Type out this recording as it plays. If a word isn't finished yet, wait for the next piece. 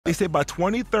They say by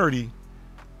 2030,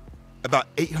 about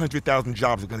 800,000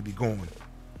 jobs are going to be gone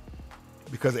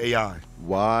because of AI.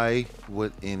 Why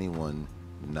would anyone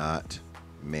not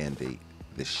mandate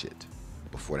this shit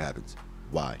before it happens?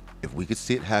 Why? If we could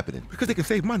see it happening. Because they can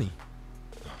save money.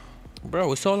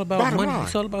 Bro, it's all about Bottom money. line.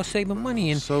 It's all about saving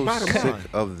money. And So Bottom sick line.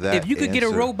 of that. if you could get a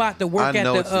answer. robot to work I at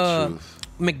know it's the the truth.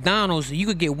 McDonald's, you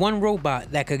could get one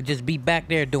robot that could just be back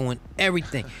there doing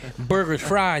everything. Burgers,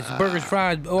 fries,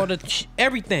 all the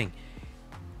everything.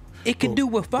 It could do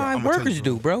what five I'ma tell workers you,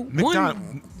 do, bro.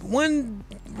 One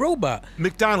robot.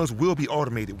 McDonald's will be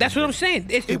automated. That's one what I'm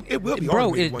day. saying. It will be bro.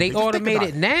 automated one They day. Just think automate about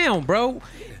it now, bro.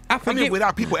 I forget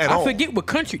without people at all. I forget what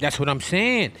country. That's what I'm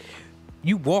saying.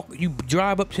 You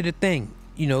drive up to the thing,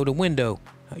 the window.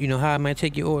 How am I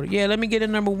take your order? Yeah, let me get a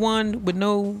number 1 with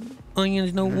no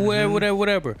onions, no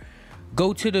whatever.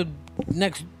 Go to the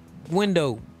next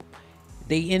window.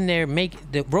 They in there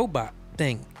make the robot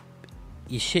thing.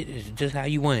 Your shit is just how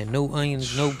you want it. No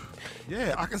onions, no.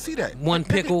 Yeah, I can see that. One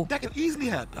pickle. That can easily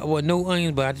happen. I want no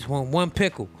onions, but I just want one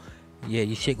pickle. Yeah,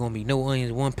 your shit gonna be no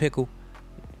onions, one pickle.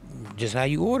 Just how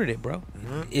you ordered it, bro.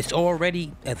 It's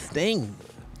already a thing.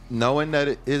 Knowing that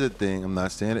it is a thing, I'm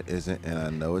not saying it isn't, and I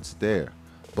know it's there.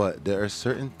 But there are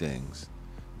certain things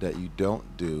that you don't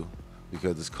do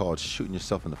because it's called shooting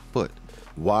yourself in the foot.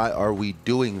 Why are we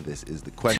doing this is the question.